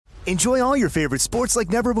Enjoy all your favorite sports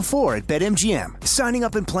like never before at BetMGM. Signing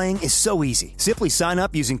up and playing is so easy. Simply sign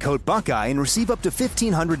up using code Buckeye and receive up to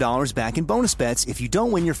 $1,500 back in bonus bets if you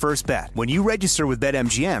don't win your first bet. When you register with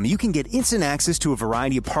BetMGM, you can get instant access to a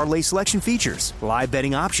variety of parlay selection features, live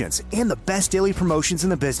betting options, and the best daily promotions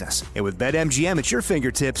in the business. And with BetMGM at your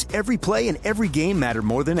fingertips, every play and every game matter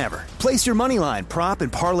more than ever. Place your moneyline, prop,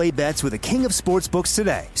 and parlay bets with the king of sportsbooks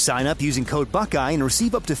today. Sign up using code Buckeye and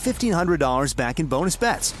receive up to $1,500 back in bonus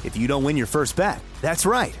bets if you don't win your first bet. That's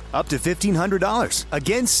right, up to $1,500.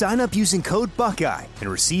 Again, sign up using code Buckeye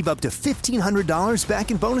and receive up to $1,500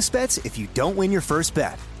 back in bonus bets if you don't win your first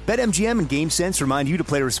bet. BetMGM and GameSense remind you to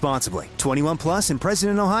play responsibly. 21 plus and present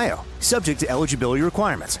in Ohio. Subject to eligibility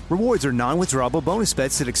requirements. Rewards are non-withdrawable bonus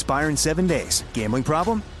bets that expire in 7 days. Gambling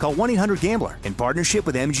problem? Call 1-800-GAMBLER in partnership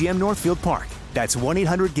with MGM Northfield Park. That's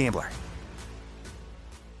 1-800-GAMBLER.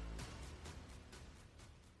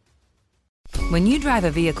 When you drive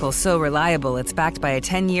a vehicle so reliable it's backed by a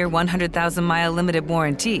 10-year, 100,000-mile limited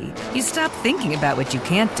warranty, you stop thinking about what you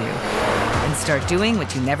can't do and start doing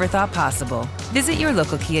what you never thought possible. Visit your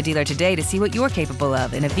local Kia dealer today to see what you're capable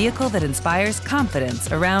of in a vehicle that inspires confidence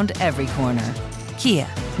around every corner. Kia,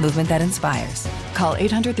 movement that inspires. Call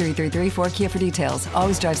 800-333-4KIA for details.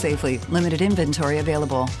 Always drive safely. Limited inventory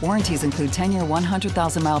available. Warranties include 10-year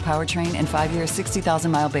 100,000-mile powertrain and 5-year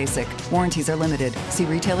 60,000-mile basic. Warranties are limited. See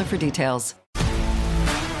retailer for details.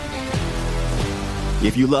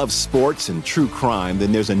 If you love sports and true crime,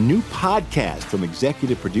 then there's a new podcast from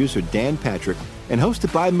executive producer Dan Patrick and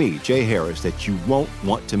hosted by me, Jay Harris, that you won't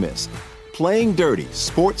want to miss. Playing Dirty: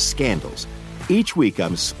 Sports Scandals. Each week,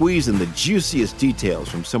 I'm squeezing the juiciest details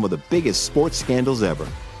from some of the biggest sports scandals ever.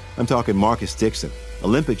 I'm talking Marcus Dixon,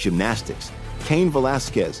 Olympic gymnastics, Cain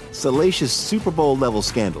Velasquez, salacious Super Bowl-level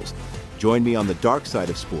scandals. Join me on the dark side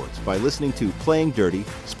of sports by listening to Playing Dirty: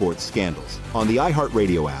 Sports Scandals on the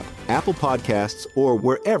iHeartRadio app, Apple Podcasts, or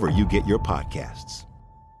wherever you get your podcasts.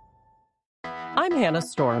 I'm Hannah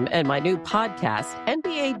Storm, and my new podcast,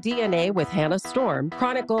 NBA DNA with Hannah Storm,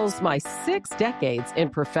 chronicles my 6 decades in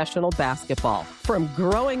professional basketball. From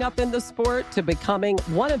growing up in the sport to becoming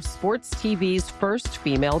one of sports TV's first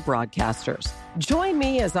female broadcasters. Join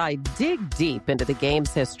me as I dig deep into the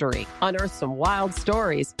game's history, unearth some wild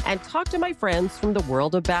stories, and talk to my friends from the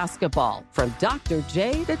world of basketball, from Dr.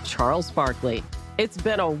 J to Charles Barkley. It's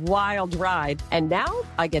been a wild ride, and now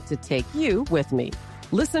I get to take you with me.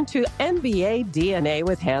 Listen to NBA DNA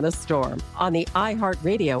with Hannah Storm on the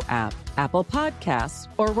iHeartRadio app, Apple Podcasts,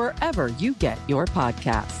 or wherever you get your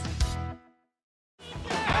podcasts.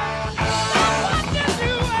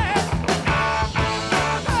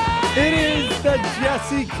 It is the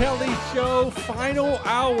Jesse Kelly Show, final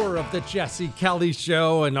hour of the Jesse Kelly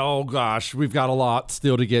Show, and oh gosh, we've got a lot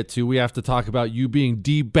still to get to. We have to talk about you being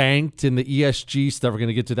debanked in the ESG stuff. We're going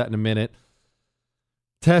to get to that in a minute.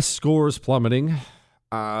 Test scores plummeting.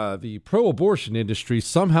 The pro-abortion industry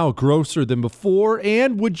somehow grosser than before,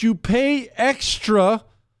 and would you pay extra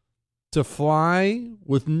to fly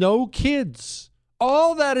with no kids?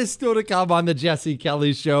 All that is still to come on the Jesse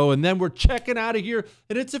Kelly Show, and then we're checking out of here,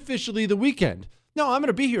 and it's officially the weekend. No, I'm going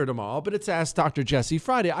to be here tomorrow, but it's Ask Dr. Jesse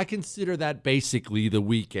Friday. I consider that basically the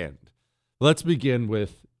weekend. Let's begin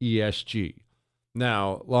with ESG.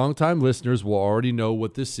 Now, longtime listeners will already know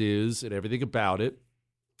what this is and everything about it.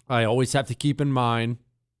 I always have to keep in mind,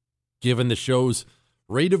 given the show's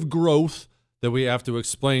rate of growth, that we have to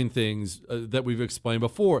explain things that we've explained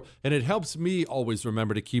before. And it helps me always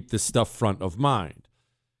remember to keep this stuff front of mind.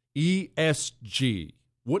 ESG,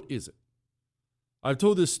 what is it? I've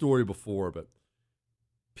told this story before, but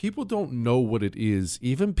people don't know what it is,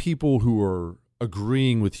 even people who are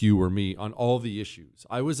agreeing with you or me on all the issues.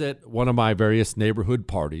 I was at one of my various neighborhood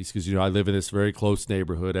parties because, I live in this very close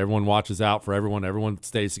neighborhood. Everyone watches out for everyone. Everyone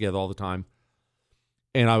stays together all the time.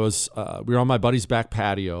 And we were on my buddy's back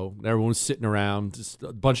patio. And everyone was sitting around, just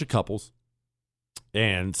a bunch of couples.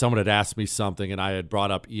 And someone had asked me something, and I had brought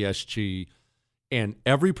up ESG. And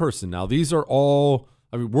every person, now these are all,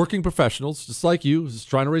 working professionals, just like you, just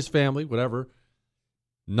trying to raise family, whatever.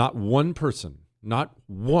 Not one person, not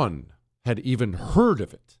one had even heard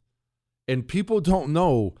of it. And people don't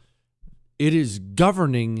know it is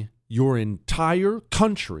governing your entire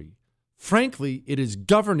country. Frankly, it is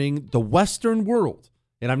governing the Western world.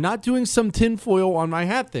 And I'm not doing some tinfoil on my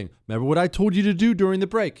hat thing. Remember what I told you to do during the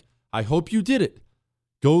break. I hope you did it.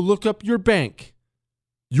 Go look up your bank,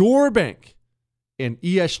 and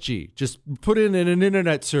ESG. Just put in an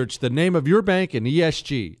internet search the name of your bank and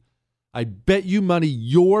ESG. I bet you money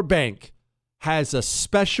your bank has a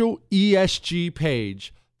special ESG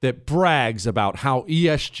page that brags about how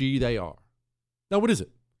ESG they are. Now, what is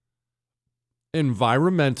it?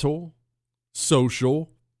 environmental,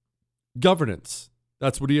 social governance.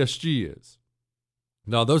 That's what ESG is.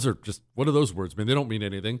 Now, those are just, what do those words mean? They don't mean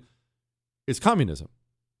anything. It's communism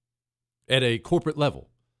at a corporate level.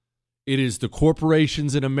 It is the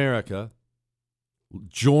corporations in America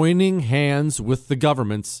joining hands with the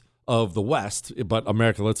governments of the West, but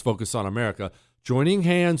America, let's focus on America, joining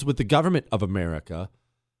hands with the government of America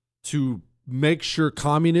to make sure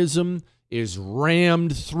communism is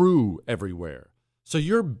rammed through everywhere. So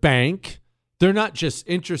your bank, they're not just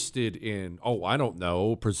interested in, I don't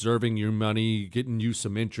know, preserving your money, getting you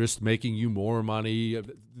some interest, making you more money,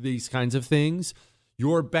 these kinds of things.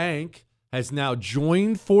 Your bank has now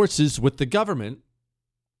joined forces with the government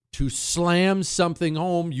to slam something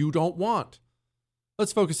home you don't want.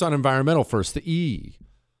 Let's focus on environmental first, the E.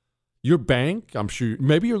 Your bank, I'm sure,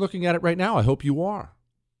 maybe you're looking at it right now. I hope you are.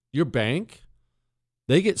 Your bank,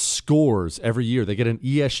 they get scores every year. They get an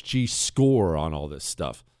ESG score on all this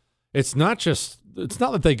stuff. It's not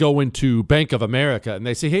that they go into Bank of America and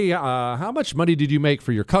they say, hey, how much money did you make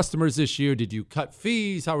for your customers this year? Did you cut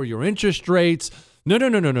fees? How are your interest rates?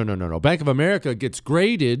 No. Bank of America gets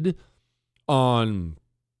graded on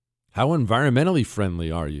how environmentally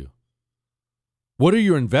friendly are you? What are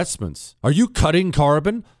your investments? Are you cutting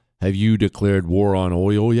carbon? Have you declared war on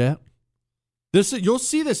oil yet? You'll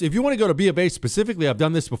see this. If you want to go to B of A specifically, I've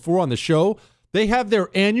done this before on the show. They have their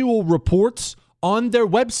annual reports on their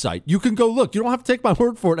website. You can go look. You don't have to take my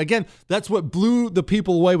word for it. Again, that's what blew the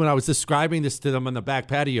people away when I was describing this to them on the back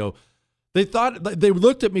patio. They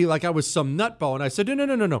looked at me like I was some nutball, and I said,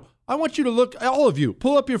 no. I want you to look, all of you,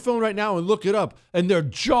 pull up your phone right now and look it up. And their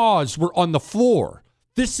jaws were on the floor.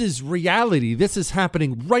 This is reality. This is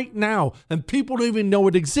happening right now, and people don't even know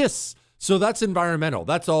it exists. So that's environmental.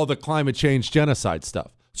 That's all the climate change genocide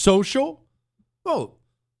stuff. Social? Well,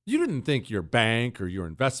 you didn't think your bank or your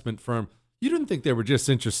investment firm, you didn't think they were just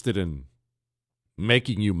interested in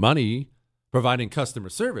making you money, providing customer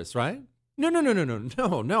service, right?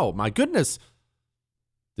 No. My goodness.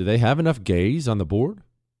 Do they have enough gays on the board?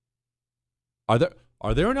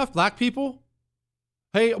 Are there enough black people?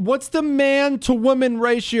 Hey, what's the man to woman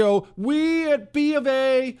ratio? We at B of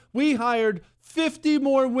A, we hired 50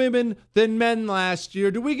 more women than men last year.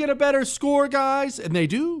 Do we get a better score, guys? And they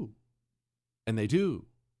do.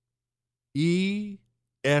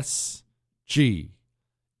 ESG.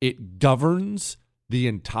 It governs the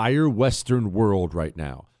entire Western world right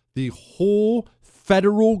now. The whole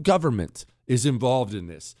federal government is involved in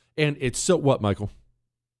this. And it's so, what, Michael?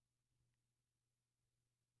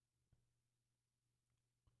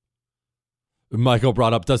 Michael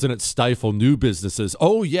brought up, doesn't it stifle new businesses?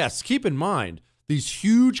 Oh, yes. Keep in mind, these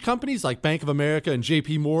huge companies like Bank of America and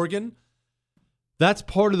JP Morgan, that's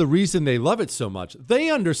part of the reason they love it so much. They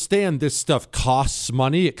understand this stuff costs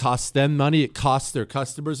money. It costs them money. It costs their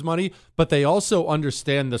customers money. But they also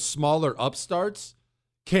understand the smaller upstarts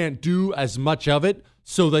can't do as much of it,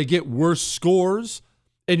 so they get worse scores.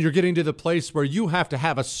 And you're getting to the place where you have to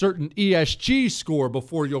have a certain ESG score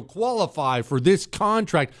before you'll qualify for this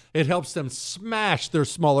contract. It helps them smash their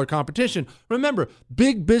smaller competition. Remember,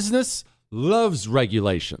 big business loves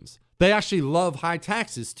regulations. They actually love high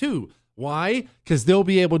taxes too. Why? Because they'll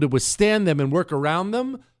be able to withstand them and work around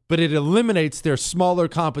them, but it eliminates their smaller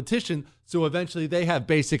competition, so eventually they have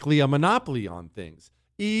basically a monopoly on things.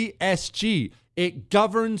 ESG, it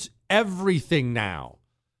governs everything now.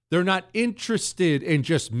 They're not interested in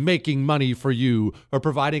just making money for you or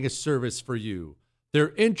providing a service for you.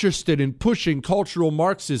 They're interested in pushing cultural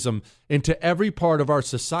Marxism into every part of our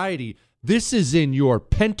society. This is in your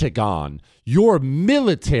Pentagon. Your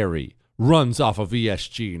military runs off of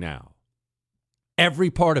ESG now. Every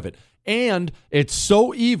part of it. And it's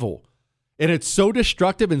so evil and it's so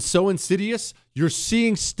destructive and so insidious. You're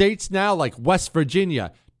seeing states now like West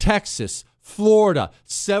Virginia, Texas, Florida,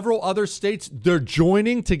 several other states, they're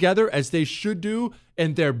joining together as they should do,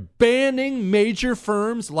 and they're banning major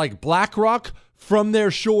firms like BlackRock from their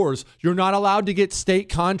shores. You're not allowed to get state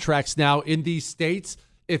contracts now in these states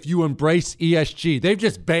if you embrace ESG. They've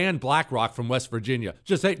just banned BlackRock from West Virginia.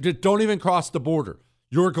 Just don't even cross the border.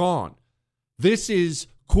 You're gone. This is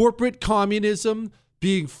corporate communism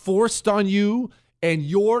being forced on you, and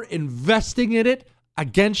you're investing in it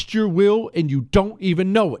against your will, and you don't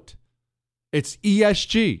even know it. It's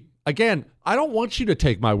ESG. Again, I don't want you to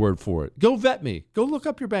take my word for it. Go vet me. Go look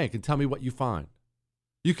up your bank and tell me what you find.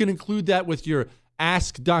 You can include that with your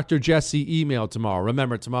Ask Dr. Jesse email tomorrow.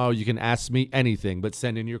 Remember, tomorrow you can ask me anything, but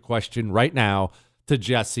send in your question right now to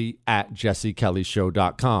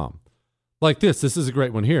jesse@jessekellyshow.com. Like this. This is a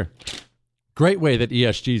great one here. Great way that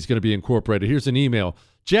ESG is going to be incorporated. Here's an email.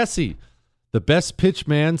 Jesse, The best pitch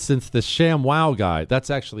man since the ShamWow guy. That's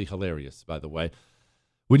actually hilarious, by the way.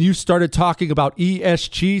 When you started talking about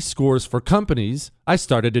ESG scores for companies, I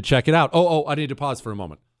started to check it out. I need to pause for a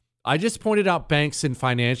moment. I just pointed out banks and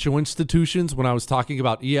financial institutions when I was talking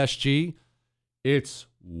about ESG. It's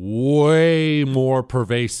way more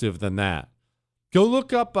pervasive than that. Go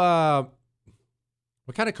look up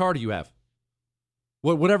what kind of car do you have?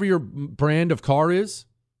 Whatever your brand of car is,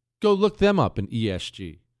 go look them up in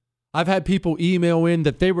ESG. I've had people email in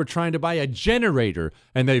that they were trying to buy a generator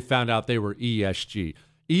and they found out they were ESG.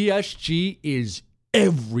 ESG is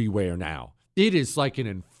everywhere now. It is like an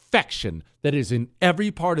infection that is in every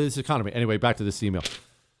part of this economy. Anyway, back to this email.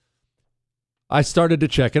 I started to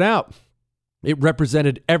check it out. It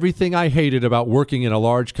represented everything I hated about working in a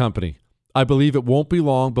large company. I believe it won't be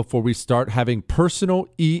long before we start having personal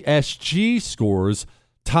ESG scores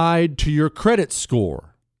tied to your credit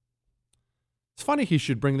score. It's funny he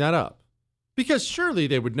should bring that up, because surely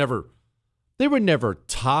they would never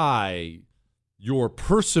tie your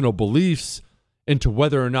personal beliefs into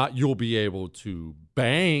whether or not you'll be able to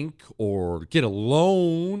bank or get a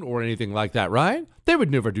loan or anything like that, right? They would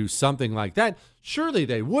never do something like that. Surely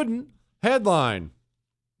they wouldn't. Headline: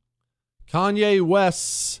 Kanye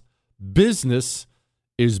West's business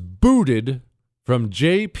is booted from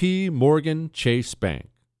JP Morgan Chase Bank.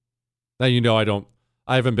 Now, you know,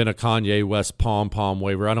 I haven't been a Kanye West pom-pom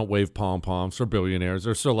waver. I don't wave pom-poms for billionaires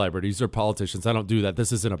or celebrities or politicians. I don't do that.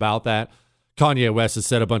 This isn't about that. Kanye West has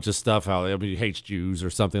said a bunch of stuff, how he hates Jews or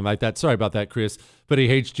something like that. Sorry about that, Chris. But he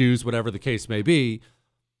hates Jews, whatever the case may be.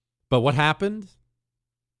 But what happened?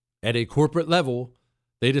 At a corporate level,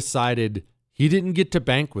 they decided he didn't get to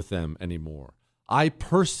bank with them anymore. I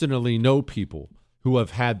personally know people who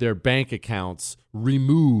have had their bank accounts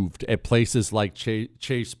removed at places like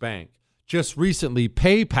Chase Bank. Just recently,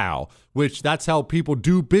 PayPal, which that's how people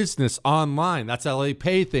do business online. That's how they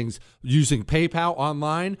pay things using PayPal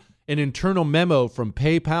online. An internal memo from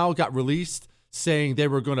PayPal got released saying they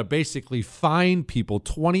were going to basically fine people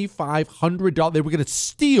 $2,500. They were going to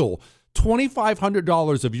steal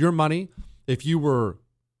 $2,500 of your money if you were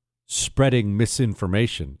spreading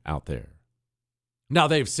misinformation out there. Now,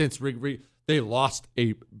 they've since they lost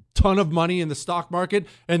a ton of money in the stock market,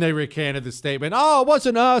 and they recanted the statement. Oh, it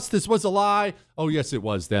wasn't us. This was a lie. Oh, yes, it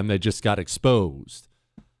was them. They just got exposed.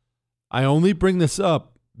 I only bring this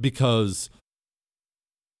up because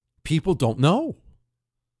people don't know.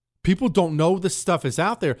 People don't know this stuff is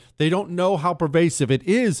out there. They don't know how pervasive it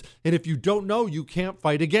is. And if you don't know, you can't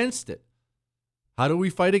fight against it. How do we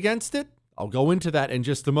fight against it? I'll go into that in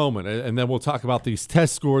just a moment, and then we'll talk about these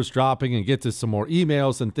test scores dropping and get to some more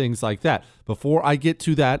emails and things like that. Before I get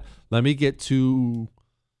to that, let me get to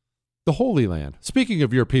the Holy Land. Speaking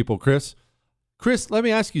of your people, Chris, let me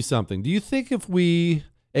ask you something. Do you think if we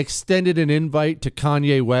extended an invite to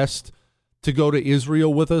Kanye West to go to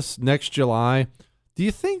Israel with us next July, do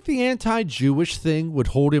you think the anti-Jewish thing would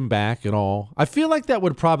hold him back at all? I feel like that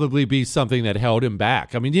would probably be something that held him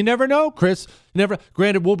back. I mean, you never know, Chris.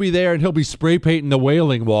 Granted, we'll be there and he'll be spray painting the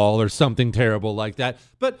Wailing Wall or something terrible like that.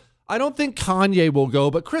 But I don't think Kanye will go.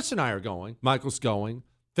 But Chris and I are going. Michael's going.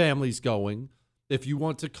 Family's going. If you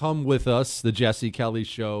want to come with us, the Jesse Kelly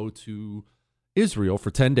Show, to Israel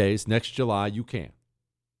for 10 days next July, you can.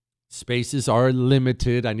 Spaces are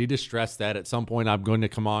limited. I need to stress that. At some point, I'm going to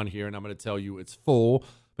come on here and I'm going to tell you it's full,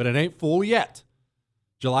 but it ain't full yet.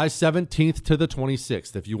 July 17th to the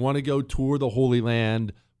 26th. If you want to go tour the Holy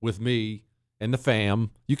Land with me and the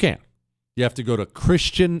fam, you can. You have to go to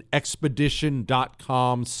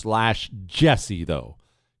christianexpedition.com/Jesse, though.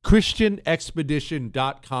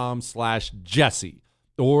 christianexpedition.com/Jesse.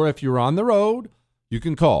 Or if you're on the road, you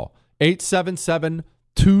can call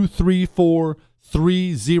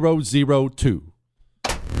 877-234-3002.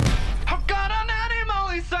 I've got an animal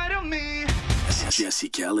inside of me. This is Jesse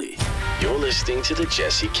Kelly. You're listening to The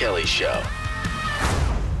Jesse Kelly Show.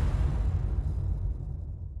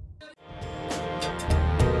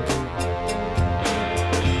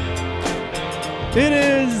 It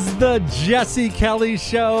is the Jesse Kelly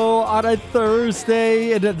Show on a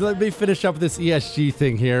Thursday. And let me finish up this ESG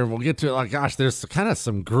thing here. We'll get to, there's kind of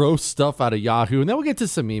some gross stuff out of Yahoo. And then we'll get to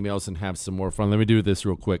some emails and have some more fun. Let me do this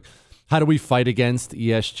real quick. How do we fight against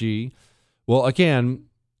ESG? Well, again,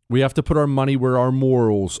 we have to put our money where our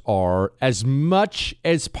morals are as much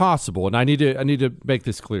as possible. And I need to make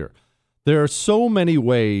this clear. There are so many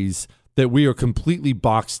ways that we are completely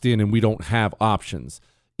boxed in and we don't have options.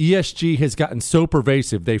 ESG has gotten so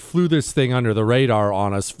pervasive. They flew this thing under the radar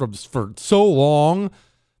on us for so long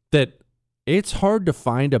that it's hard to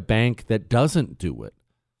find a bank that doesn't do it.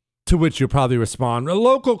 To which you'll probably respond, a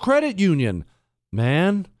local credit union.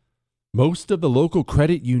 Man, Most of the local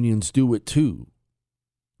credit unions do it too.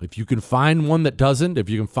 If you can find one that doesn't, if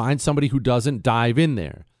you can find somebody who doesn't, dive in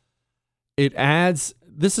there. It adds,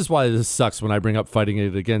 this is why this sucks when I bring up fighting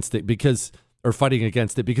against it, because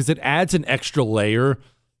it adds an extra layer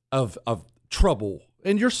of trouble.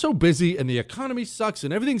 And you're so busy and the economy sucks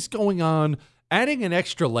and everything's going on. Adding an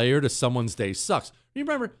extra layer to someone's day sucks.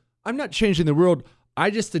 Remember, I'm not changing the world. I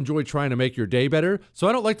just enjoy trying to make your day better. So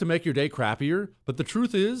I don't like to make your day crappier. But the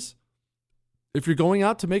truth is, if you're going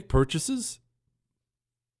out to make purchases,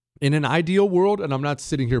 in an ideal world, and I'm not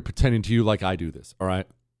sitting here pretending to you like I do this, all right?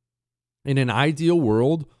 In an ideal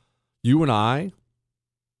world, you and I,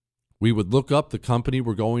 we would look up the company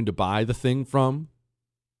we're going to buy the thing from,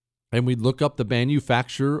 and we'd look up the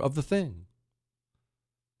manufacturer of the thing.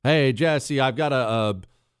 Hey, Jesse, I'm going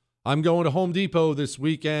to Home Depot this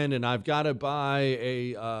weekend, and I've got to buy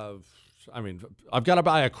a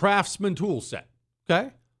Craftsman tool set,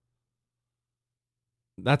 okay?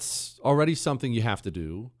 That's already something you have to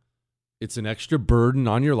do. It's an extra burden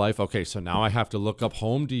on your life. Okay, so now I have to look up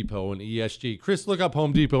Home Depot and ESG. Chris, look up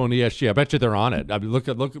Home Depot and ESG. I bet you they're on it. I mean, look.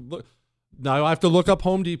 Now I have to look up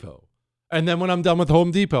Home Depot. And then when I'm done with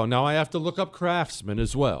Home Depot, now I have to look up Craftsman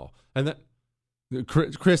as well. And then,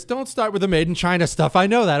 Chris, don't start with the made in China stuff. I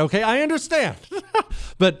know that, okay? I understand.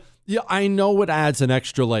 But yeah, I know it adds an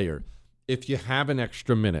extra layer. If you have an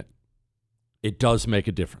extra minute, it does make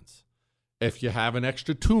a difference. If you have an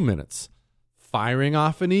extra 2 minutes, firing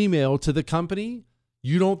off an email to the company,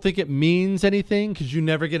 you don't think it means anything because you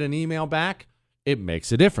never get an email back, it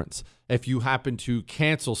makes a difference. If you happen to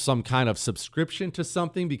cancel some kind of subscription to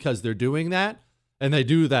something because they're doing that, and they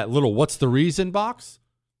do that little what's the reason box,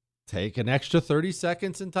 take an extra 30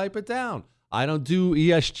 seconds and type it down. I don't do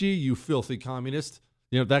ESG, you filthy communist.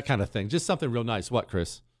 You know, that kind of thing. Just something real nice. What,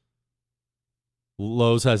 Chris?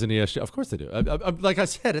 Lowe's has an ESG. Of course they do. Like I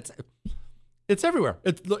said, it's everywhere.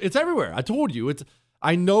 It's everywhere. I told you.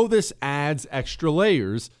 I know this adds extra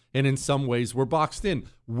layers, and in some ways we're boxed in.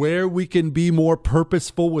 Where we can be more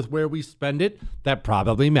purposeful with where we spend it, that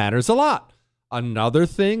probably matters a lot. Another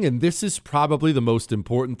thing, and this is probably the most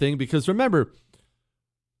important thing, because remember,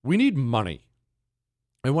 we need money.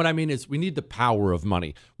 And what I mean is we need the power of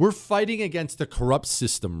money. We're fighting against a corrupt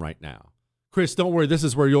system right now. Chris, don't worry. This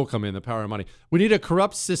is where you'll come in, the power of money. We need a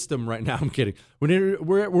corrupt system right now. I'm kidding.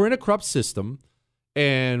 We're in a corrupt system,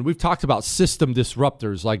 and we've talked about system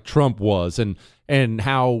disruptors like Trump was, and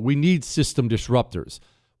how we need system disruptors.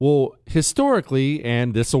 Well, historically,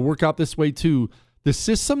 and this will work out this way too, the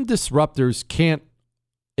system disruptors can't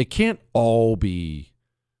all be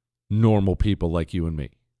normal people like you and me.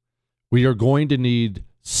 We are going to need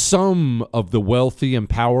some of the wealthy and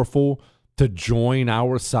powerful to join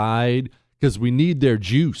our side, because we need their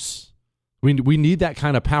juice. We need that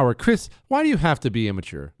kind of power. Chris, why do you have to be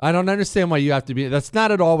immature? I don't understand why you have to be. That's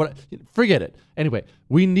not at all what. Forget it. Anyway,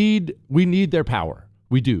 we need their power.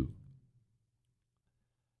 We do.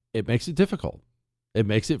 It makes it difficult. It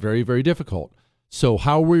makes it very, very difficult. So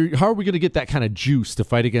how are we going to get that kind of juice to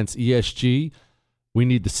fight against ESG? We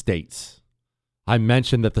need the states. I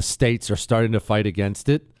mentioned that the states are starting to fight against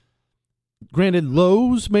it. Granted,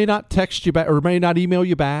 Lowe's may not text you back or may not email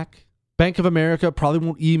you back. Bank of America probably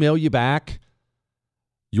won't email you back.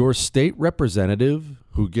 Your state representative,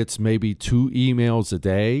 who gets maybe 2 emails a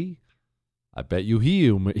day, I bet you he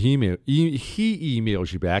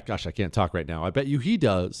emails you back. Gosh, I can't talk right now. I bet you he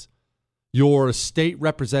does. Your state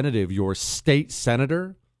representative, your state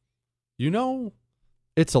senator, you know,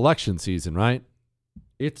 it's election season, right?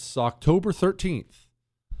 It's October 13th.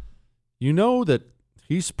 You know that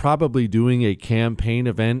he's probably doing a campaign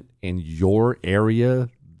event in your area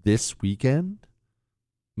this weekend.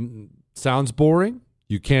 Sounds boring?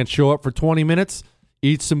 You can't show up for 20 minutes,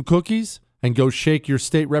 eat some cookies, and go shake your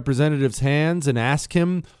state representative's hands and ask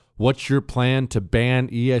him what's your plan to ban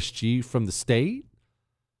ESG from the state?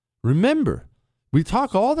 Remember, we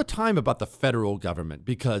talk all the time about the federal government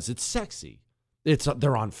because it's sexy.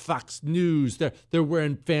 They're on Fox News. They're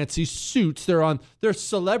wearing fancy suits. They're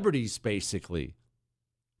celebrities, basically.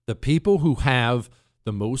 The people who have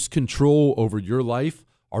the most control over your life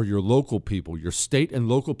are your local people, your state and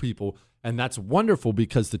local people. And that's wonderful,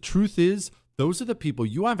 because the truth is, those are the people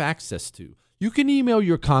you have access to. You can email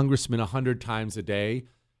your congressman 100 times a day,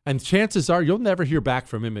 and chances are you'll never hear back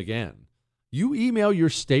from him again. You email your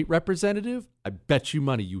state representative, I bet you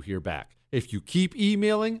money you hear back. If you keep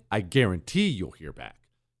emailing, I guarantee you'll hear back.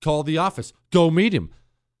 Call the office. Go meet him.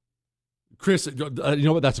 Chris, you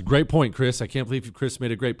know what? That's a great point, Chris. I can't believe Chris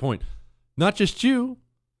made a great point. Not just you.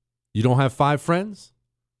 You don't have 5 friends?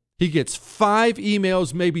 He gets 5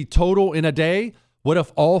 emails maybe total in a day. What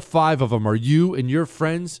if all 5 of them are you and your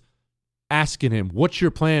friends asking him, what's your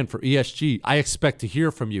plan for ESG? I expect to hear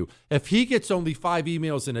from you. If he gets only 5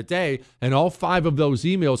 emails in a day and all 5 of those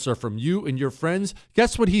emails are from you and your friends,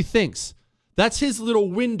 guess what he thinks? That's his little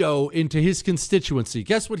window into his constituency.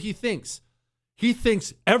 Guess what he thinks? He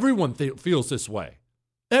thinks everyone feels this way.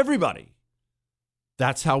 Everybody.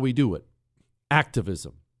 That's how we do it.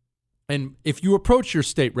 Activism. And if you approach your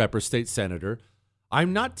state rep or state senator,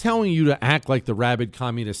 I'm not telling you to act like the rabid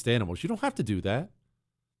communist animals. You don't have to do that.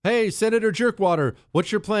 Hey, Senator Jerkwater,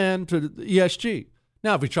 what's your plan to the ESG?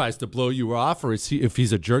 Now, if he tries to blow you off or if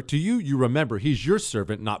he's a jerk to you, you remember he's your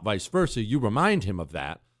servant, not vice versa. You remind him of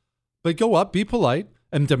that. But go up, be polite,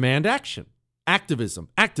 and demand action. Activism.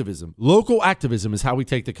 Local activism is how we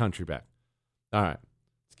take the country back. All right.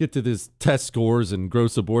 Let's get to this test scores and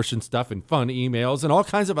gross abortion stuff and fun emails and all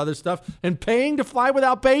kinds of other stuff and paying to fly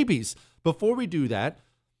without babies. Before we do that,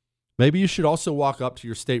 maybe you should also walk up to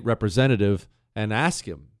your state representative and ask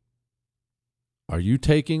him, are you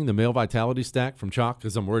taking the male vitality stack from Chalk?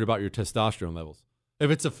 Because I'm worried about your testosterone levels.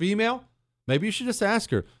 If it's a female, maybe you should just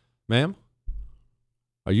ask her, ma'am,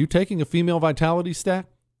 are you taking a female vitality stack?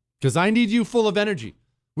 Because I need you full of energy.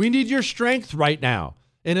 We need your strength right now.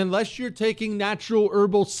 And unless you're taking natural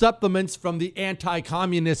herbal supplements from the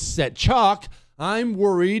anti-communists at Chalk, I'm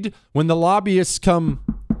worried when the lobbyists come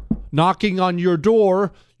knocking on your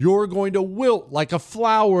door, you're going to wilt like a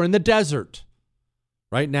flower in the desert.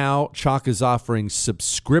 Right now, Chalk is offering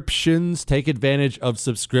subscriptions. Take advantage of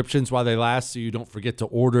subscriptions while they last so you don't forget to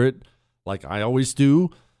order it like I always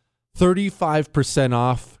do. 35%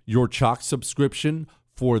 off your Chalk subscription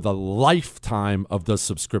for the lifetime of the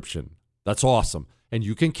subscription. That's awesome. And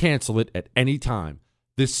you can cancel it at any time.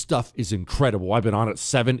 This stuff is incredible. I've been on it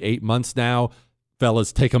 7-8 months now.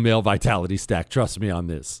 Fellas, take a male vitality stack. Trust me on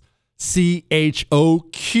this. CHOQ.com,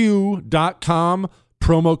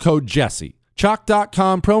 promo code Jesse.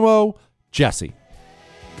 Chalk.com, promo Jesse.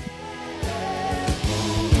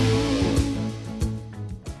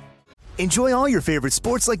 Enjoy all your favorite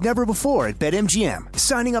sports like never before at BetMGM.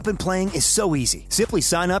 Signing up and playing is so easy. Simply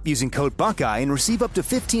sign up using code Buckeye and receive up to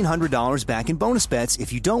 $1,500 back in bonus bets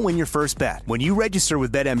if you don't win your first bet. When you register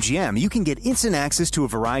with BetMGM, you can get instant access to a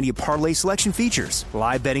variety of parlay selection features,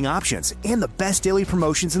 live betting options, and the best daily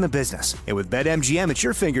promotions in the business. And with BetMGM at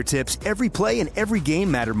your fingertips, every play and every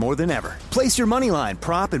game matter more than ever. Place your moneyline,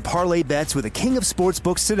 prop, and parlay bets with the king of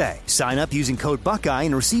sportsbooks today. Sign up using code Buckeye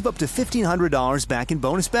and receive up to $1,500 back in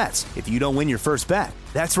bonus bets if you don't win your first bet.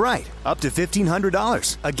 That's right, up to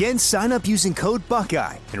 $1,500. Again, sign up using code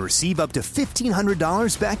Buckeye and receive up to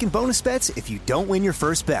 $1,500 back in bonus bets if you don't win your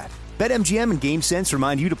first bet. BetMGM and GameSense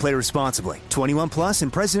remind you to play responsibly. 21 plus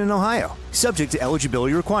and present in Ohio. Subject to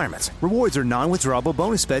eligibility requirements. Rewards are non-withdrawable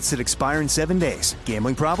bonus bets that expire in 7 days.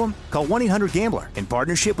 Gambling problem? Call 1-800-GAMBLER in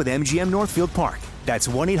partnership with MGM Northfield Park. That's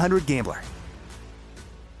 1-800-GAMBLER.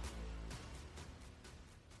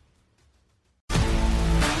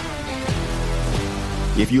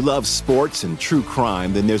 If you love sports and true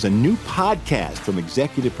crime, then there's a new podcast from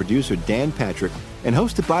executive producer Dan Patrick and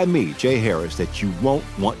hosted by me, Jay Harris, that you won't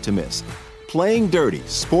want to miss. Playing Dirty: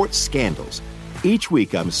 Sports Scandals. Each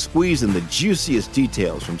week, I'm squeezing the juiciest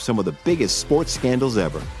details from some of the biggest sports scandals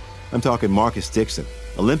ever. I'm talking Marcus Dixon,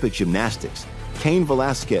 Olympic gymnastics, Cain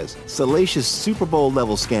Velasquez, salacious Super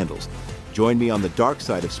Bowl-level scandals. Join me on the dark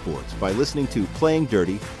side of sports by listening to Playing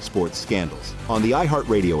Dirty: Sports Scandals on the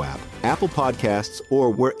iHeartRadio app, Apple Podcasts, or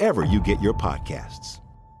wherever you get your podcasts.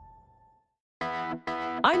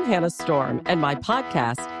 I'm Hannah Storm, and my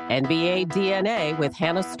podcast, NBA DNA with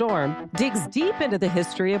Hannah Storm, digs deep into the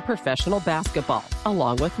history of professional basketball,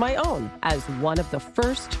 along with my own, as one of the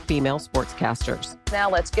first female sportscasters. Now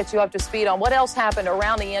let's get you up to speed on what else happened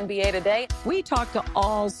around the NBA today. We talk to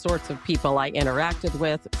all sorts of people I interacted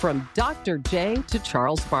with, from Dr. J to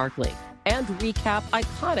Charles Barkley, and recap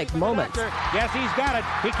iconic moments. Yes, he's got it.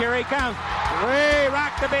 Here he comes. We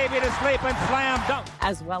rock the baby to sleep and slam dunk.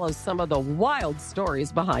 As well as some of the wild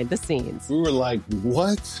stories behind the scenes. We were like,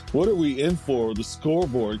 what? What are we in for? The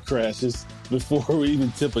scoreboard crashes before we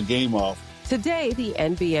even tip a game off. Today, the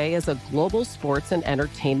NBA is a global sports and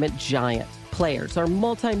entertainment giant. Players are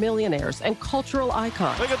multimillionaires and cultural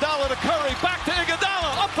icons. Iguodala to Curry, back to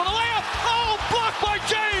Iguodala, up for the layup. Oh, blocked by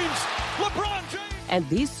James. LeBron James. And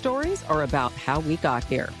these stories are about how we got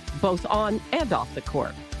here, both on and off the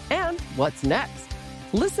court. And what's next?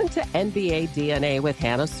 Listen to NBA DNA with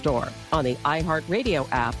Hannah Storm on the iHeartRadio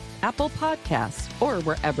app, Apple Podcasts, or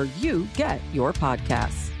wherever you get your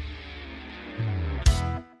podcasts.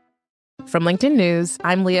 From LinkedIn News,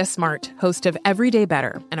 I'm Leah Smart, host of Everyday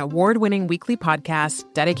Better, an award-winning weekly podcast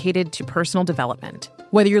dedicated to personal development.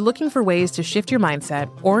 Whether you're looking for ways to shift your mindset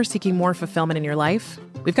or seeking more fulfillment in your life,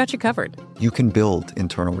 we've got you covered. You can build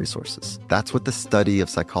internal resources. That's what the study of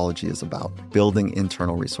psychology is about, building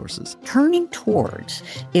internal resources. Turning towards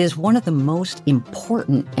is one of the most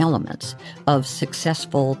important elements of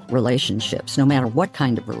successful relationships, no matter what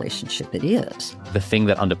kind of relationship it is. The thing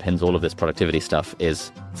that underpins all of this productivity stuff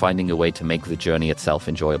is finding a way to make the journey itself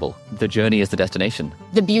enjoyable. The journey is the destination.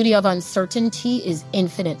 The beauty of uncertainty is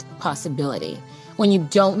infinite possibility. When you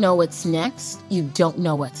don't know what's next, you don't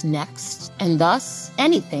know what's next. And thus,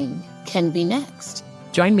 anything can be next.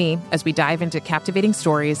 Join me as we dive into captivating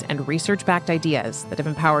stories and research-backed ideas that have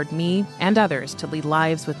empowered me and others to lead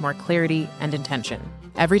lives with more clarity and intention.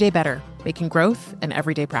 Everyday Better, making growth an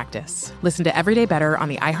everyday practice. Listen to Everyday Better on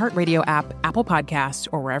the iHeartRadio app, Apple Podcasts,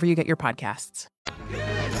 or wherever you get your podcasts.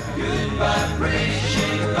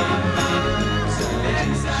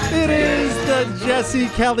 It is the Jesse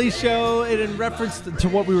Kelly Show, and in reference to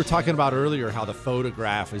what we were talking about earlier, how the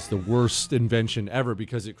photograph is the worst invention ever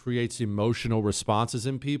because it creates emotional responses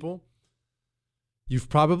in people. You've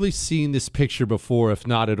probably seen this picture before. If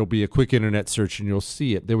not, it'll be a quick internet search and you'll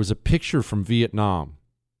see it. There was a picture from Vietnam.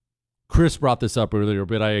 Chris brought this up earlier,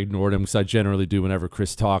 but I ignored him because I generally do whenever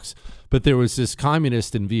Chris talks. But there was this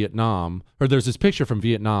communist in Vietnam, or there's this picture from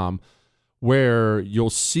Vietnam where you'll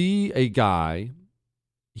see a guy.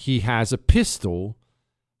 He has a pistol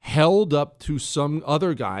held up to some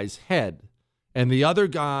other guy's head. And the other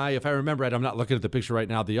guy, if I remember right, I'm not looking at the picture right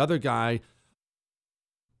now. The other guy,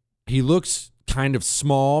 he looks kind of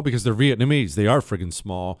small because they're Vietnamese. They are friggin'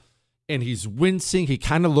 small. And he's wincing. He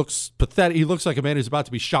kind of looks pathetic. He looks like a man who's about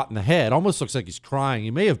to be shot in the head. Almost looks like he's crying.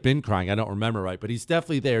 He may have been crying. I don't remember right. But he's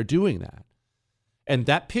definitely there doing that. And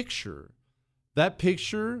that picture,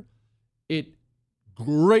 it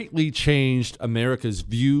greatly changed America's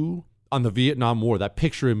view on the Vietnam War. That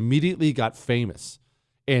picture immediately got famous,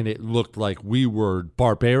 and it looked like we were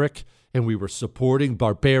barbaric and we were supporting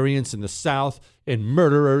barbarians in the South and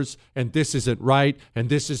murderers, and this isn't right, and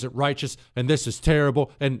this isn't righteous, and this is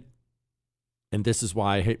terrible, and this is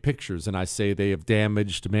why I hate pictures, and I say they have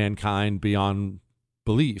damaged mankind beyond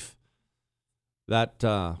belief. That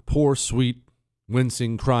poor, sweet,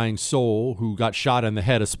 wincing, crying soul who got shot in the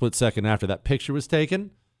head a split second after that picture was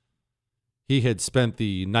taken, he had spent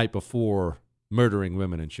the night before murdering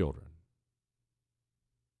women and children.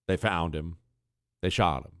 They found him. They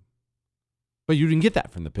shot him. But you didn't get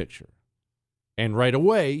that from the picture. And right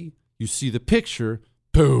away, you see the picture,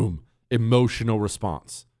 boom, emotional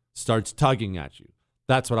response. Starts tugging at you.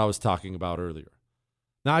 That's what I was talking about earlier.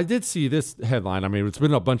 Now, I did see this headline. I mean, it's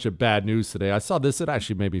been a bunch of bad news today. I saw this. It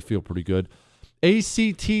actually made me feel pretty good.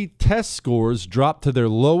 ACT test scores dropped to their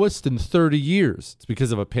lowest in 30 years. It's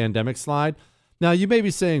because of a pandemic slide. Now, you may be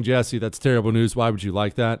saying, Jesse, that's terrible news. Why would you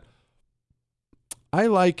like that? I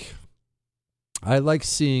like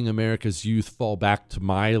seeing America's youth fall back to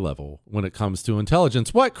my level when it comes to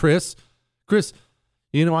intelligence. What, Chris? Chris,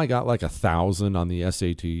 you know I got like 1,000 on the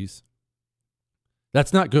SATs.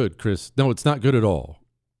 That's not good, Chris. No, it's not good at all.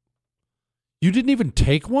 You didn't even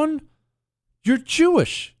take one? You're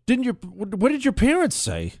Jewish. What did your parents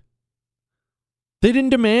say? They didn't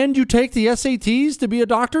demand you take the SATs to be a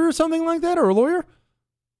doctor or something like that, or a lawyer?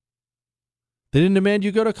 They didn't demand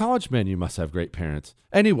you go to college? Man, you must have great parents.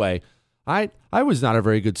 Anyway, I was not a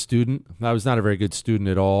very good student. I was not a very good student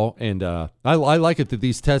at all. And I like it that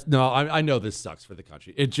these tests, no, I know this sucks for the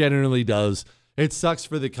country. It generally does. It sucks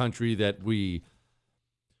for the country that we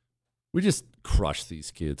just crush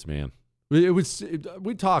these kids, man.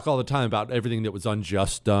 We talk all the time about everything that was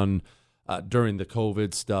unjust done during the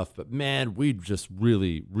COVID stuff, but man, we just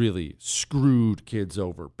really, really screwed kids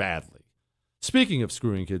over badly. Speaking of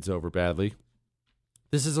screwing kids over badly,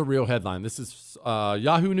 this is a real headline. This is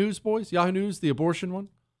Yahoo News, boys. Yahoo News, the abortion one.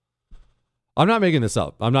 I'm not making this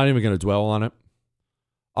up. I'm not even going to dwell on it.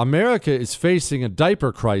 America is facing a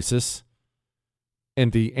diaper crisis,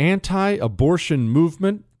 and the anti-abortion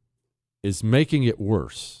movement is making it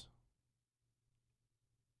worse.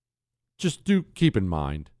 Just keep in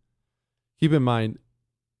mind,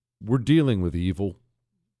 we're dealing with evil,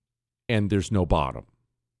 and there's no bottom.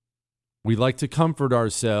 We like to comfort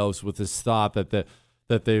ourselves with this thought that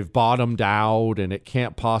they've bottomed out and it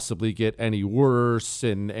can't possibly get any worse,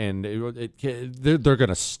 and they're going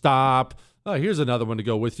to stop. Oh, here's another one to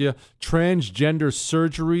go with you. Transgender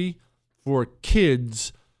surgery for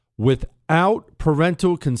kids without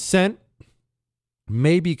parental consent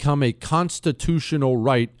may become a constitutional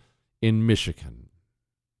right in Michigan.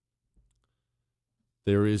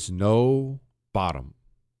 There is no bottom.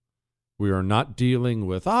 We are not dealing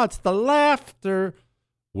with, it's the laughter.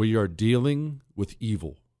 We are dealing with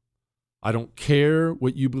evil. I don't care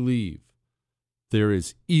what you believe. There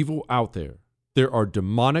is evil out there. There are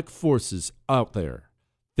demonic forces out there.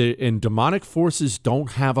 And demonic forces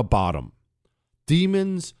don't have a bottom.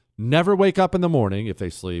 Demons never wake up in the morning if they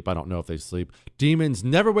sleep. I don't know if they sleep. Demons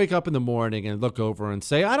never wake up in the morning and look over and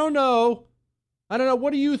say, I don't know.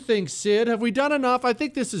 What do you think, Sid? Have we done enough? I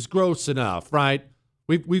think this is gross enough, right?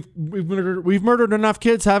 We've murdered enough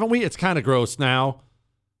kids, haven't we? It's kind of gross now.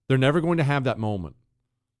 They're never going to have that moment.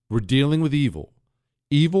 We're dealing with evil.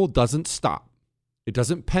 Evil doesn't stop. It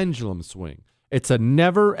doesn't pendulum swing. It's a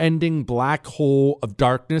never-ending black hole of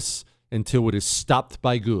darkness until it is stopped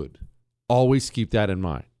by good. Always keep that in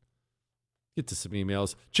mind. Get to some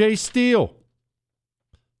emails. Jay Steele.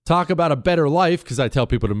 Talk about a better life, because I tell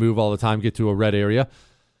people to move all the time, get to a red area.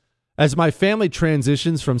 As my family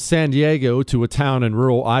transitions from San Diego to a town in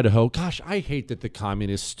rural Idaho, gosh, I hate that the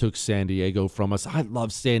communists took San Diego from us. I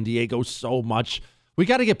love San Diego so much. We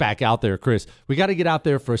got to get back out there, Chris. We got to get out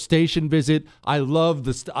there for a station visit. I love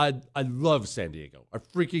I love San Diego. I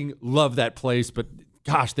freaking love that place, but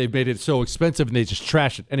gosh, they've made it so expensive and they just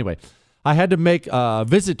trash it. Anyway, I had to make a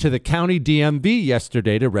visit to the county DMV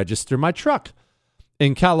yesterday to register my truck.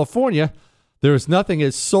 In California, there is nothing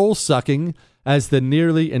as soul-sucking as the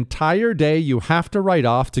nearly entire day you have to write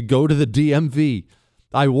off to go to the DMV.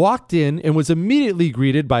 I walked in and was immediately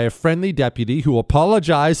greeted by a friendly deputy who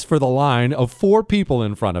apologized for the line of 4 people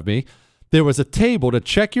in front of me. There was a table to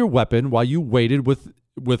check your weapon while you waited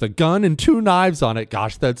with a gun and 2 knives on it.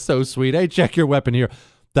 Gosh, that's so sweet. Hey, check your weapon here.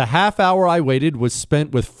 The half hour I waited was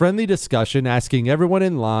spent with friendly discussion with everyone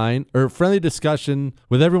in line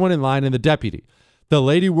and the deputy. The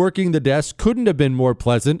lady working the desk couldn't have been more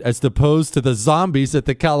pleasant as opposed to the zombies at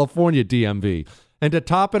the California DMV. And to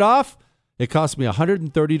top it off, it cost me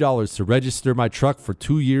 $130 to register my truck for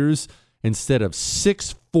 2 years instead of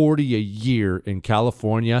 $640 a year in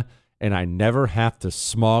California, and I never have to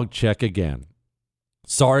smog check again.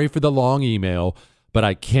 Sorry for the long email, but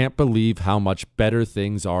I can't believe how much better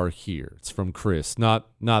things are here. It's from Chris, not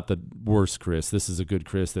the worst Chris. This is a good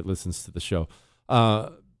Chris that listens to the show.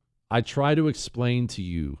 I try to explain to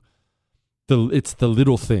you, it's the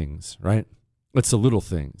little things, right? It's the little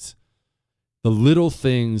things. The little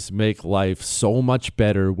things make life so much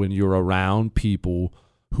better when you're around people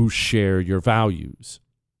who share your values.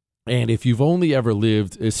 And if you've only ever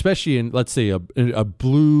lived, especially in, let's say, a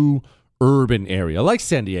blue urban area like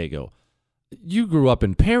San Diego, you grew up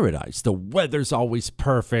in paradise. The weather's always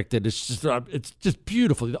perfect, and it's just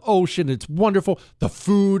beautiful. The ocean, it's wonderful. The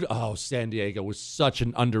food, San Diego was such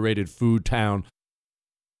an underrated food town.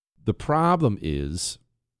 The problem is,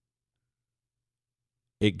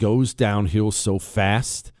 it goes downhill so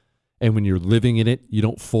fast, and when you're living in it, you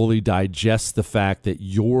don't fully digest the fact that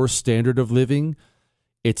your standard of living,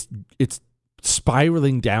 it's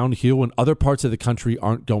spiraling downhill, and other parts of the country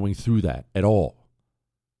aren't going through that at all.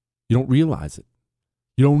 You don't realize it.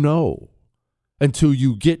 You don't know until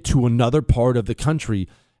you get to another part of the country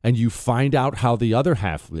and you find out how the other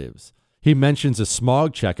half lives. He mentions a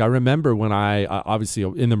smog check. I remember when I obviously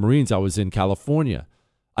in the Marines, I was in California.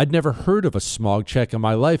 I'd never heard of a smog check in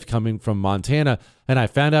my life coming from Montana, and I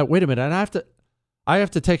found out, wait a minute, I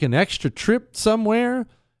have to take an extra trip somewhere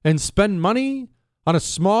and spend money on a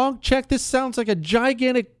smog check? This sounds like a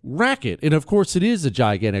gigantic racket, and of course it is a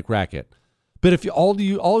gigantic racket. But if all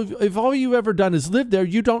you ever done is live there,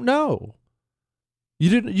 you don't know.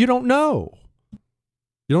 You don't know.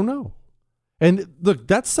 You don't know. And look,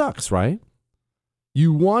 that sucks, right?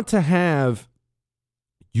 You want to have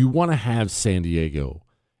San Diego.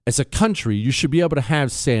 As a country, you should be able to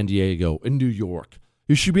have San Diego and New York.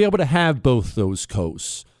 You should be able to have both those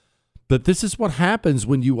coasts. But this is what happens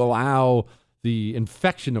when you allow the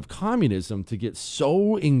infection of communism to get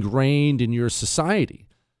so ingrained in your society.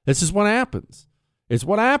 This is what happens. It's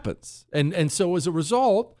what happens. And so as a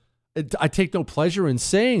result, I take no pleasure in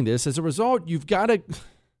saying this. As a result, you've got to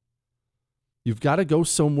go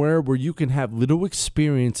somewhere where you can have little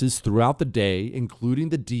experiences throughout the day, including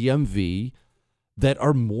the DMV, that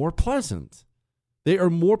are more pleasant.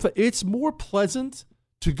 It's more pleasant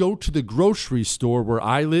to go to the grocery store where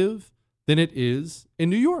I live than it is in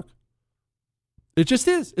New York. It just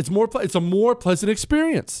is. It's a more pleasant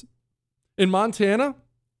experience. In Montana,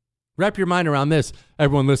 wrap your mind around this.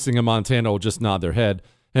 Everyone listening in Montana will just nod their head.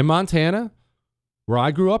 In Montana, where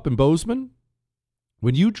I grew up in Bozeman,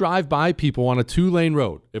 when you drive by people on a 2-lane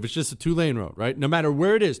road, if it's just a 2-lane road, right? No matter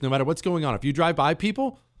where it is, no matter what's going on, if you drive by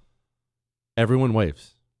people, everyone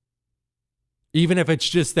waves. Even if it's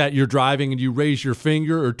just that you're driving and you raise your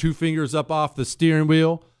finger or 2 fingers up off the steering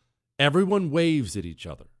wheel, everyone waves at each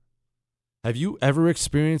other. Have you ever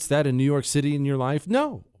experienced that in New York City in your life?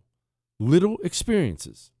 No. Little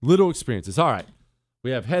experiences. All right.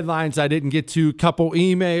 We have headlines I didn't get to, couple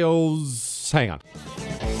emails. Hang on.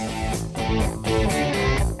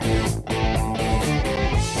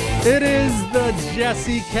 It is the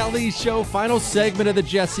Jesse Kelly Show, final segment of the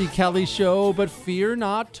Jesse Kelly Show, but fear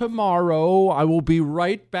not, tomorrow I will be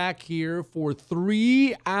right back here for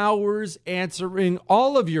 3 hours answering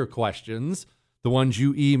all of your questions, the ones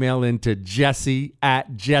you email into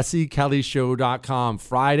jesse@jessekellyshow.com.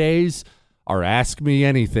 Fridays are Ask Me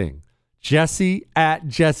Anything.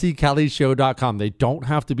 jesse@jessekellyshow.com. They don't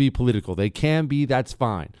have to be political. They can be, that's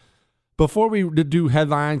fine. Before we do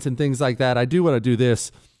headlines and things like that, I do want to do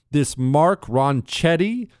this. This Mark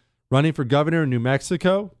Ronchetti, running for governor in New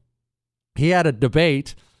Mexico, he had a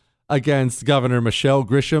debate against Governor Michelle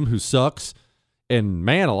Grisham, who sucks. And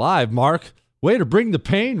man alive, Mark, way to bring the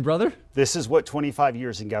pain, brother. This is what 25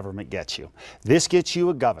 years in government gets you. This gets you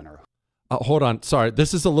a governor. Hold on. Sorry,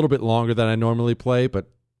 this is a little bit longer than I normally play,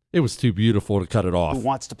 but it was too beautiful to cut it off. Who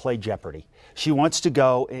wants to play Jeopardy. She wants to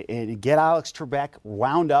go and get Alex Trebek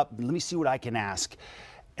wound up. Let me see what I can ask.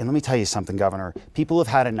 And let me tell you something, Governor. People have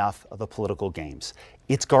had enough of the political games.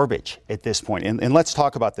 It's garbage at this point. And let's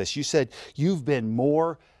talk about this. You said you've been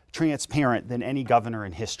more transparent than any governor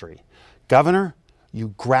in history. Governor,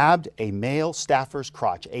 you grabbed a male staffer's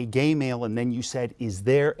crotch, a gay male, and then you said, is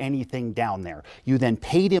there anything down there? You then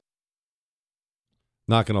paid him.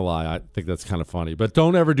 Not going to lie, I think that's kind of funny. But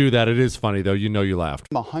don't ever do that. It is funny, though. You know you laughed.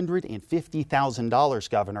 $150,000,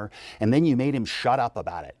 Governor, and then you made him shut up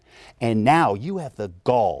about it. And now you have the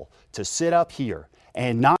gall to sit up here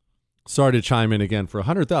and not... Sorry to chime in again. For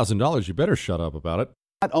 $100,000, you better shut up about it.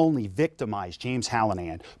 Not only victimize James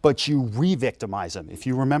Hallinan, but you re-victimize him. If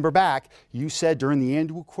you remember back, you said during the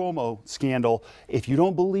Andrew Cuomo scandal, if you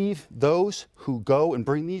don't believe those who go and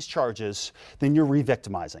bring these charges, then you're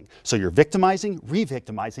re-victimizing. So you're victimizing,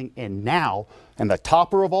 re-victimizing, and now, and the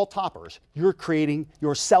topper of all toppers, you're creating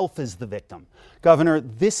yourself as the victim. Governor,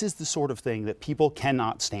 this is the sort of thing that people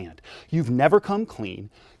cannot stand. You've never come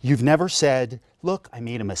clean. You've never said, look, I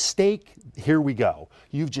made a mistake. Here we go.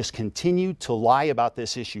 You've just continued to lie about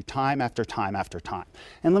this issue time after time after time.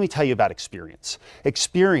 And let me tell you about experience.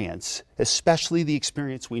 Experience, especially the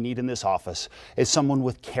experience we need in this office, is someone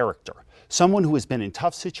with character. Someone who has been in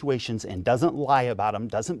tough situations and doesn't lie about them,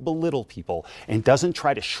 doesn't belittle people, and doesn't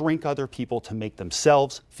try to shrink other people to make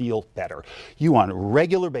themselves feel better. You, on a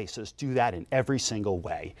regular basis, do that in every single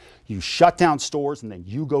way. You shut down stores and then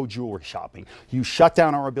you go jewelry shopping. You shut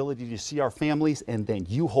down our ability to see our families and then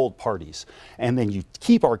you hold parties. And then you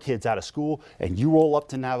keep our kids out of school and you roll up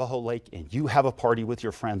to Navajo Lake and you have a party with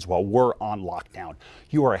your friends while we're on lockdown.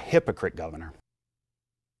 You are a hypocrite, Governor.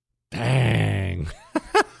 Dang.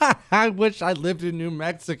 I wish I lived in New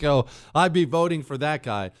Mexico. I'd be voting for that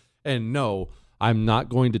guy. And no, I'm not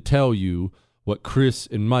going to tell you what Chris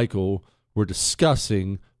and Michael were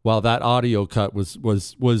discussing while that audio cut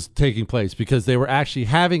was taking place, because they were actually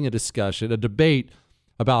having a discussion, a debate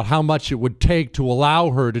about how much it would take to allow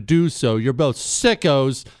her to do so. You're both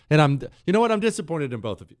sickos, and you know what? I'm disappointed in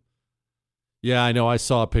both of you. Yeah, I know. I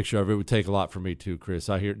saw a picture of it. It would take a lot for me too, Chris.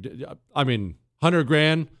 I mean,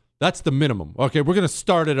 $100,000. That's the minimum. Okay, we're gonna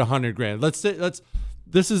start at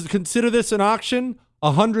 $100,000. Consider this an auction.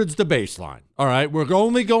 100's the baseline. All right, we're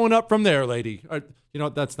only going up from there, lady. You know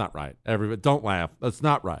what? That's not right. Everybody, don't laugh. That's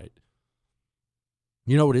not right.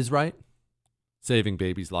 You know what is right? Saving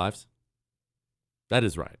babies' lives. That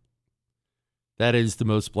is right. That is the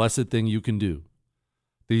most blessed thing you can do.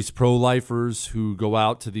 These pro-lifers who go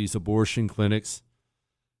out to these abortion clinics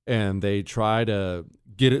and they try to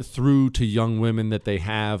get it through to young women that they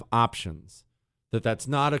have options, that's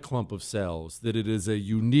not a clump of cells, that it is a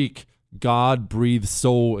unique God-breathed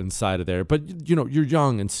soul inside of there. But, you know, you're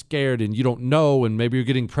young and scared and you don't know, and maybe you're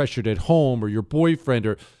getting pressured at home or your boyfriend,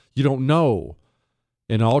 or you don't know.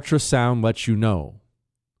 An ultrasound lets you know.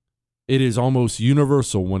 It is almost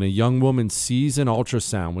universal when a young woman sees an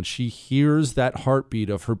ultrasound, when she hears that heartbeat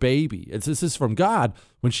of her baby. This is from God.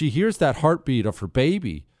 When she hears that heartbeat of her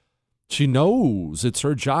baby, she knows it's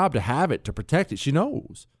her job to have it, to protect it. She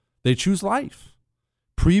knows. They choose life.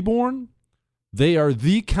 Preborn, they are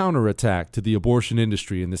the counterattack to the abortion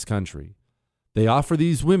industry in this country. They offer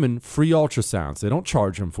these women free ultrasounds. They don't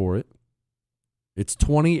charge them for it. It's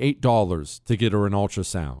 $28 to get her an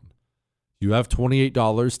ultrasound. You have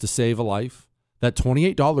 $28 to save a life. That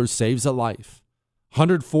 $28 saves a life.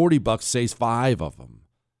 $140 saves 5 of them.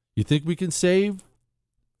 You think we can save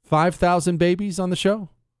 5,000 babies on the show?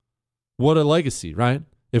 What a legacy, right?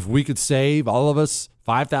 If we could save, all of us,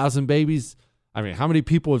 5,000 babies, I mean, how many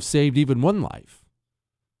people have saved even one life?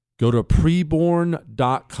 Go to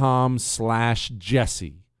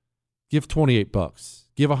preborn.com/Jesse Give $28.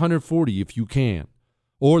 Give $140 if you can.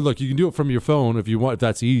 Or look, you can do it from your phone if you want, if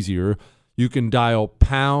that's easier. You can dial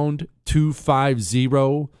pound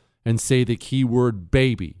 250 and say the keyword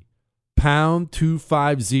baby. Pound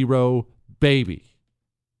 250 baby.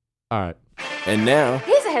 All right. And now,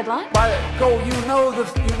 here's a headline. Go, you know the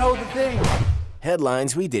thing.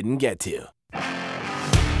 Headlines we didn't get to.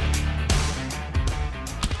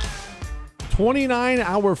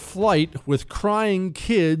 29-hour flight with crying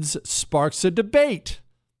kids sparks a debate.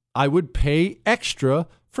 I would pay extra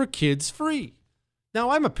for kids free.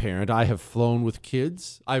 Now, I'm a parent. I have flown with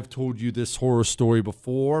kids. I've told you this horror story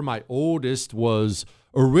before. My oldest was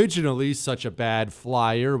originally such a bad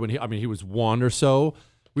flyer when he was 1 or so.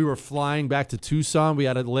 We were flying back to Tucson. We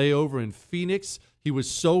had a layover in Phoenix. He was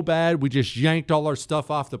so bad, we just yanked all our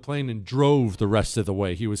stuff off the plane and drove the rest of the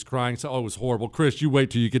way. He was crying. So, it was horrible. Chris, you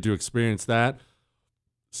wait till you get to experience that.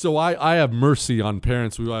 So I have mercy on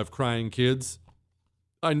parents who have crying kids.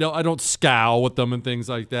 I know I don't scowl with them and things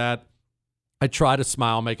like that. I try to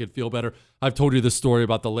smile, make it feel better. I've told you the story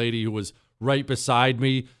about the lady who was right beside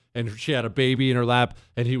me, and she had a baby in her lap,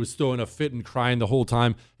 and he was throwing a fit and crying the whole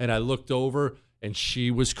time. And I looked over, and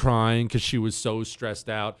she was crying because she was so stressed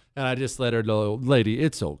out. And I just let her know, lady,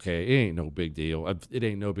 it's okay. It ain't no big deal. It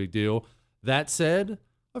ain't no big deal. That said,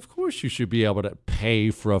 of course you should be able to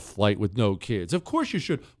pay for a flight with no kids. Of course you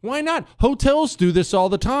should. Why not? Hotels do this all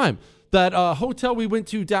the time. That hotel we went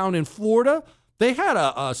to down in Florida, they had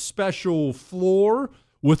a special floor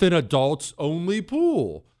with an adults-only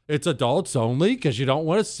pool. It's adults-only because you don't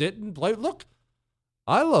want to sit and play. Look,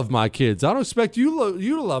 I love my kids. I don't expect you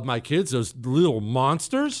to love my kids, those little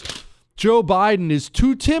monsters. Joe Biden is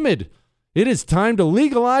too timid. It is time to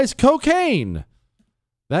legalize cocaine.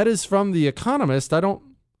 That is from The Economist. I don't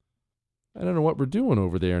know what we're doing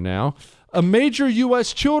over there now. A major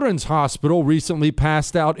U.S. children's hospital recently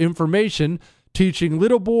passed out information teaching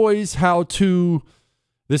little boys how to,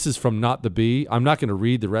 this is from Not the Bee. I'm not going to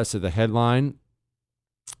read the rest of the headline.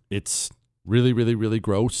 It's really, really, really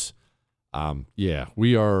gross.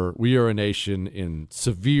 We are a nation in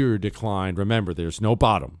severe decline. Remember, there's no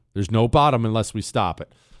bottom. There's no bottom unless we stop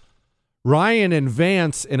it. Ryan and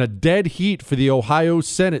Vance in a dead heat for the Ohio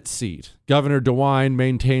Senate seat. Governor DeWine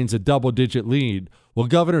maintains a double-digit lead. Well,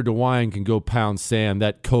 Governor DeWine can go pound sand,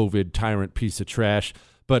 that COVID tyrant piece of trash.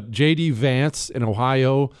 But J.D. Vance in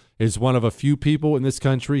Ohio is one of a few people in this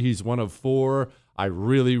country. He's one of 4 I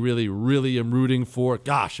really, really, really am rooting for.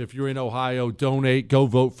 Gosh, if you're in Ohio, donate, go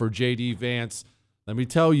vote for J.D. Vance. Let me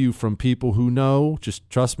tell you from people who know, just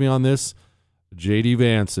trust me on this, J.D.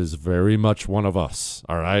 Vance is very much one of us,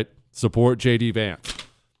 all right? Support J.D. Vance.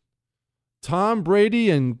 Tom Brady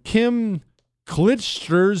and Kim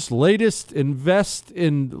Klitschner's latest to invest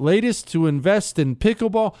in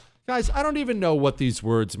pickleball. Guys, I don't even know what these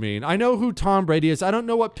words mean. I know who Tom Brady is. I don't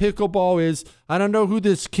know what pickleball is. I don't know who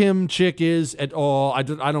this Kim chick is at all. I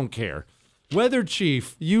don't care. Weather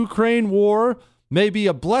chief, Ukraine war may be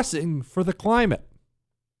a blessing for the climate.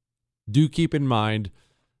 Do keep in mind,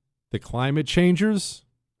 the climate changers,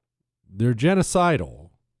 they're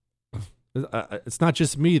genocidal. It's not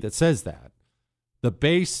just me that says that. The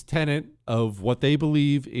base tenet of what they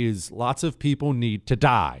believe is lots of people need to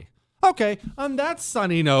die. Okay, on that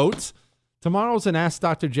sunny note, tomorrow's an Ask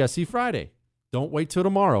Dr. Jesse Friday. Don't wait till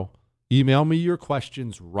tomorrow. Email me your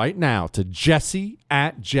questions right now to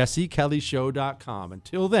jesse@jessekellyshow.com.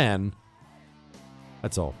 Until then,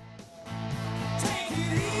 that's all.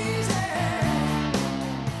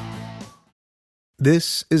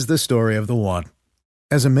 This is the story of the one.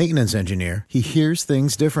 As a maintenance engineer, he hears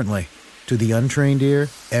things differently. To the untrained ear,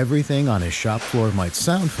 everything on his shop floor might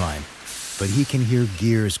sound fine, but he can hear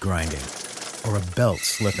gears grinding or a belt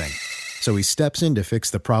slipping. So he steps in to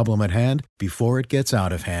fix the problem at hand before it gets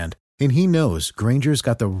out of hand. And he knows Grainger's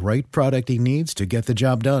got the right product he needs to get the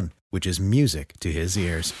job done, which is music to his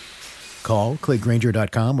ears. Call, click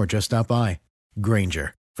Grainger.com, or just stop by.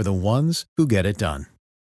 Grainger, for the ones who get it done.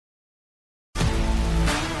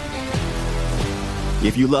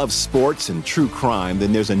 If you love sports and true crime,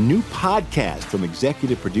 then there's a new podcast from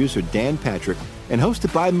executive producer Dan Patrick and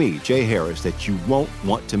hosted by me, Jay Harris, that you won't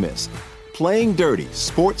want to miss. Playing Dirty: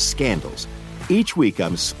 Sports Scandals. Each week,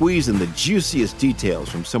 I'm squeezing the juiciest details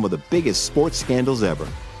from some of the biggest sports scandals ever.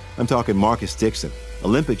 I'm talking Marcus Dixon,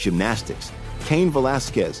 Olympic gymnastics, Cain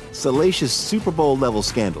Velasquez, salacious Super Bowl-level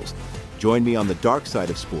scandals. Join me on the dark side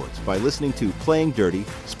of sports by listening to Playing Dirty: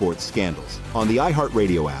 Sports Scandals on the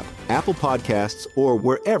iHeartRadio app, Apple Podcasts, or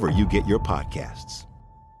wherever you get your podcasts.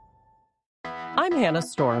 I'm I'm Hannah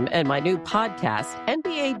Storm, and my new podcast,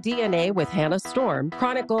 NBA DNA with Hannah Storm,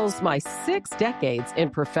 chronicles my 6 decades in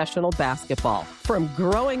professional basketball. From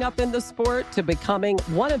growing up in the sport to becoming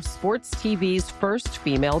one of sports TV's first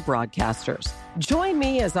female broadcasters. Join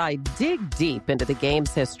me as I dig deep into the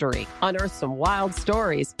game's history, unearth some wild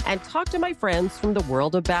stories, and talk to my friends from the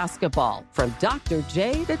world of basketball, from Dr.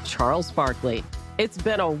 J to Charles Barkley. It's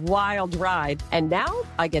been a wild ride, and now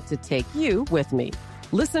I get to take you with me.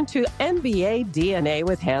 Listen to NBA DNA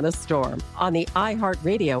with Hannah Storm on the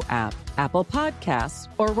iHeartRadio app, Apple Podcasts,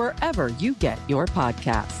 or wherever you get your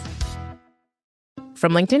podcasts.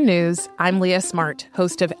 From LinkedIn News, I'm Leah Smart,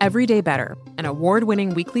 host of Everyday Better, an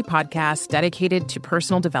award-winning weekly podcast dedicated to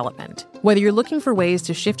personal development. Whether you're looking for ways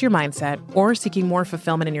to shift your mindset or seeking more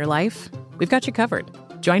fulfillment in your life, we've got you covered.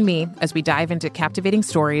 Join me as we dive into captivating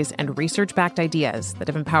stories and research-backed ideas that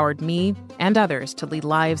have empowered me and others to lead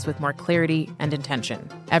lives with more clarity and intention.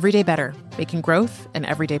 Everyday Better, making growth an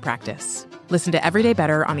everyday practice. Listen to Everyday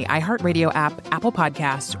Better on the iHeartRadio app, Apple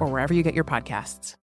Podcasts, or wherever you get your podcasts.